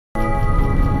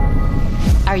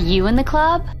Are you in the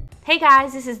club? Hey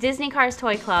guys, this is Disney Cars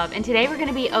Toy Club, and today we're going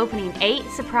to be opening 8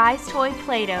 surprise toy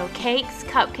Play-Doh cakes,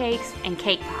 cupcakes, and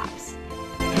cake pops.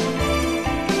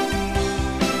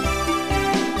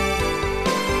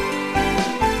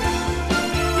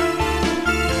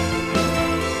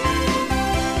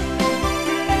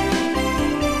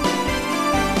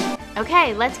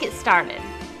 Okay, let's get started.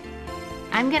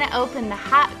 I'm going to open the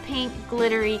hot pink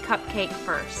glittery cupcake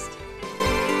first.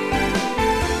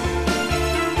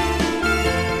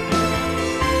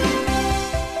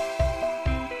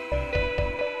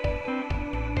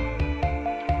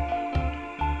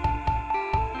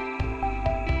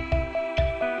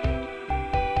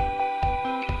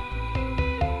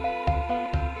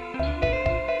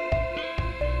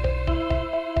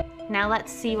 Now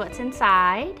let's see what's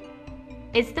inside.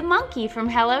 It's the monkey from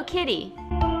Hello Kitty.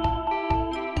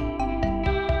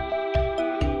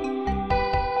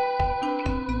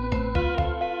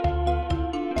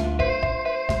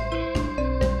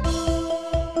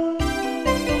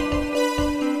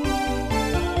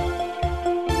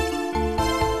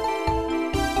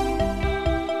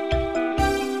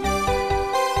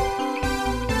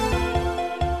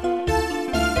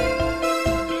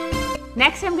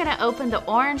 Next, I'm going to open the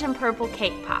orange and purple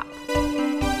cake pop.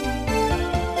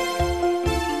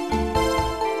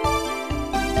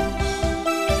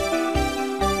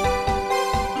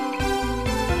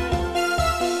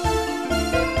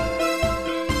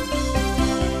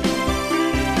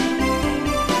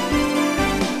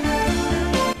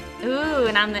 Ooh,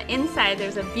 and on the inside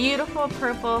there's a beautiful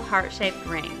purple heart-shaped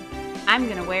ring. I'm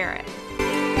going to wear it.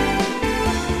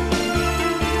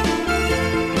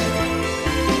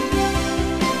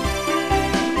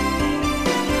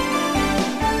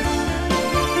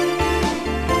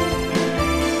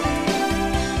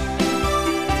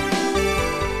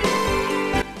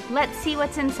 Let's see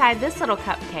what's inside this little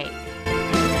cupcake.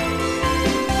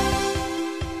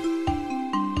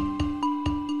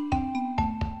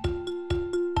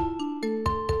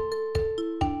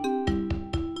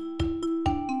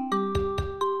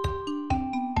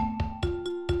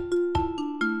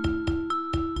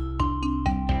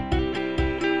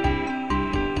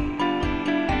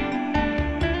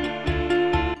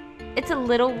 It's a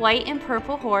little white and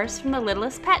purple horse from the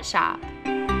Littlest Pet Shop.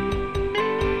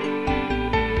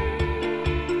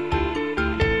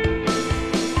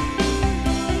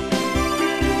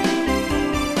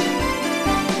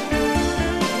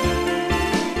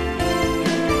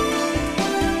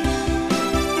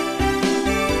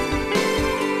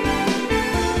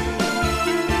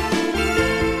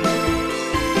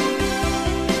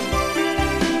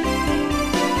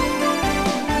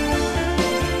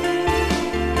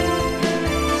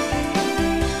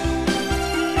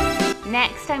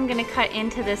 Next, I'm going to cut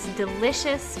into this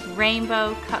delicious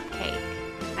rainbow cupcake.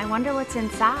 I wonder what's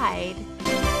inside.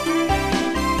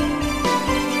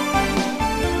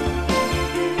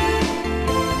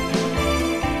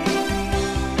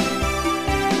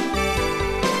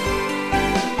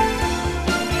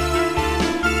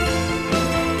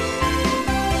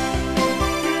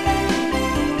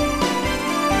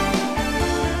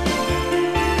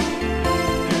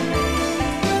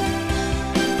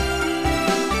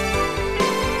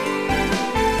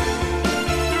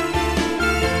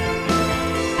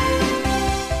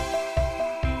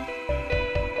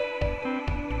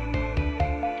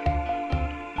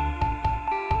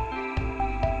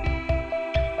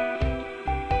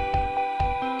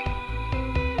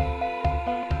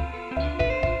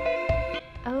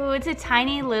 It's a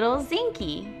tiny little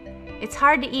Zinky. It's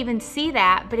hard to even see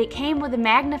that, but it came with a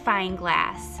magnifying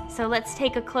glass. So let's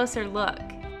take a closer look.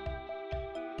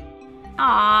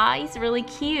 Aw, he's really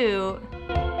cute.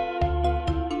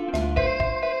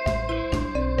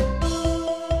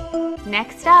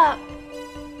 Next up,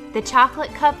 the chocolate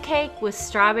cupcake with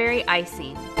strawberry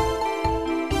icing.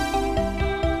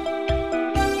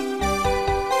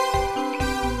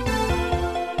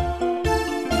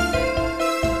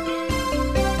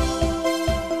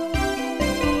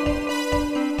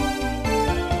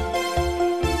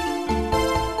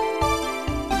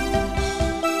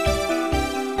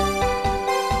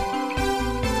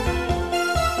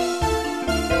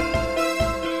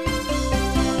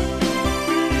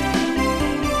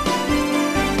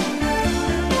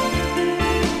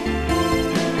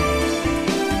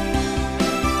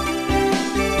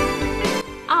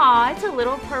 It's a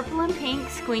little purple and pink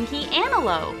squinky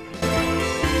antelope.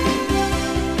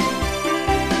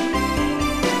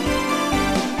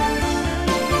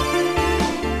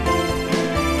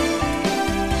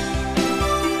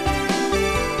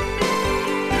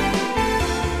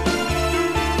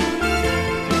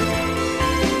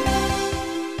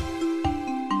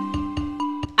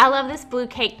 I love this blue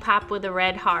cake pop with a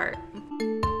red heart.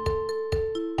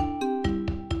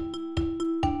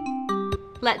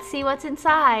 Let's see what's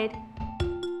inside.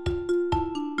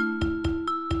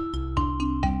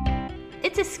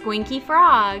 It's a squinky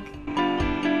frog.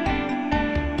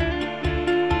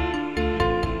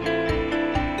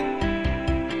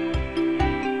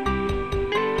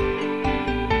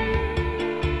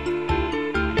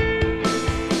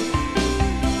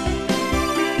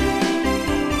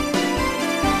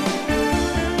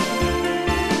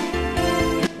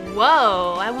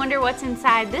 Whoa, I wonder what's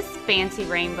inside this fancy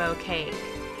rainbow cake.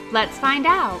 Let's find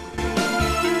out.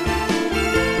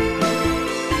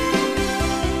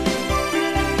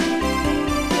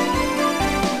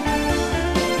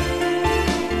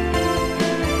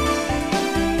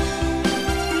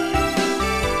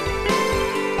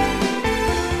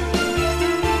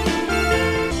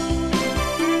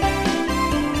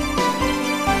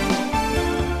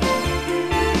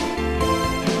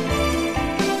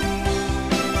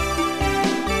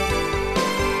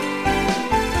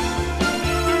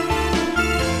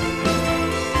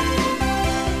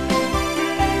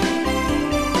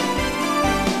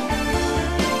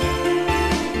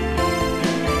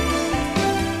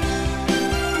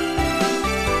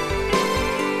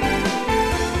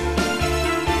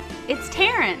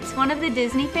 One of the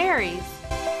Disney fairies.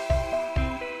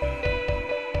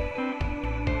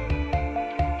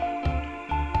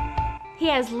 He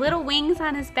has little wings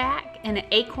on his back and an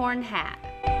acorn hat.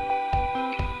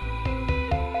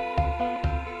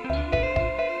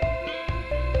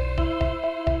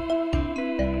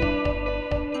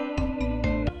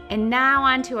 And now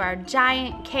onto our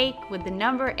giant cake with the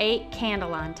number 8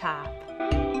 candle on top.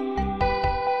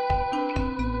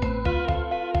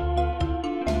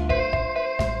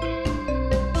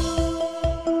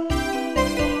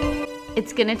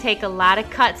 It's gonna take a lot of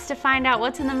cuts to find out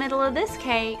what's in the middle of this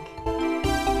cake.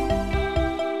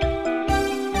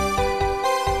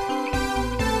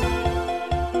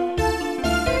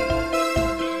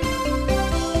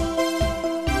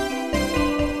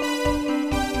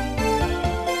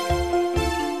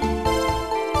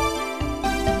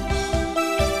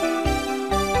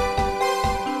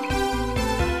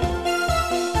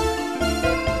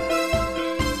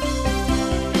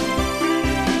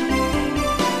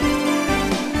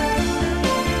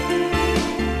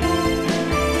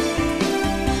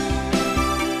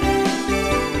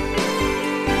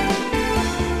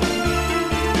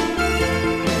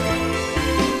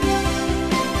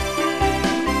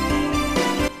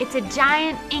 It's a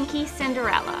giant inky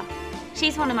Cinderella.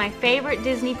 She's one of my favorite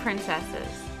Disney princesses.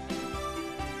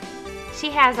 She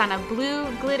has on a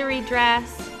blue glittery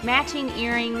dress, matching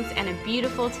earrings, and a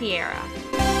beautiful tiara.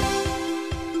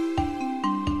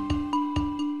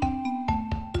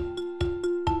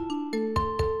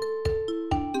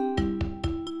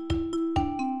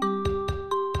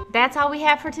 That's all we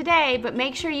have for today, but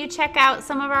make sure you check out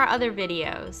some of our other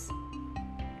videos.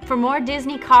 For more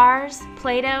Disney Cars,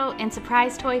 Play-Doh, and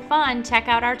surprise toy fun, check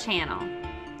out our channel.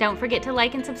 Don't forget to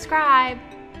like and subscribe.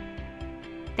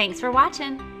 Thanks for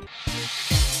watching.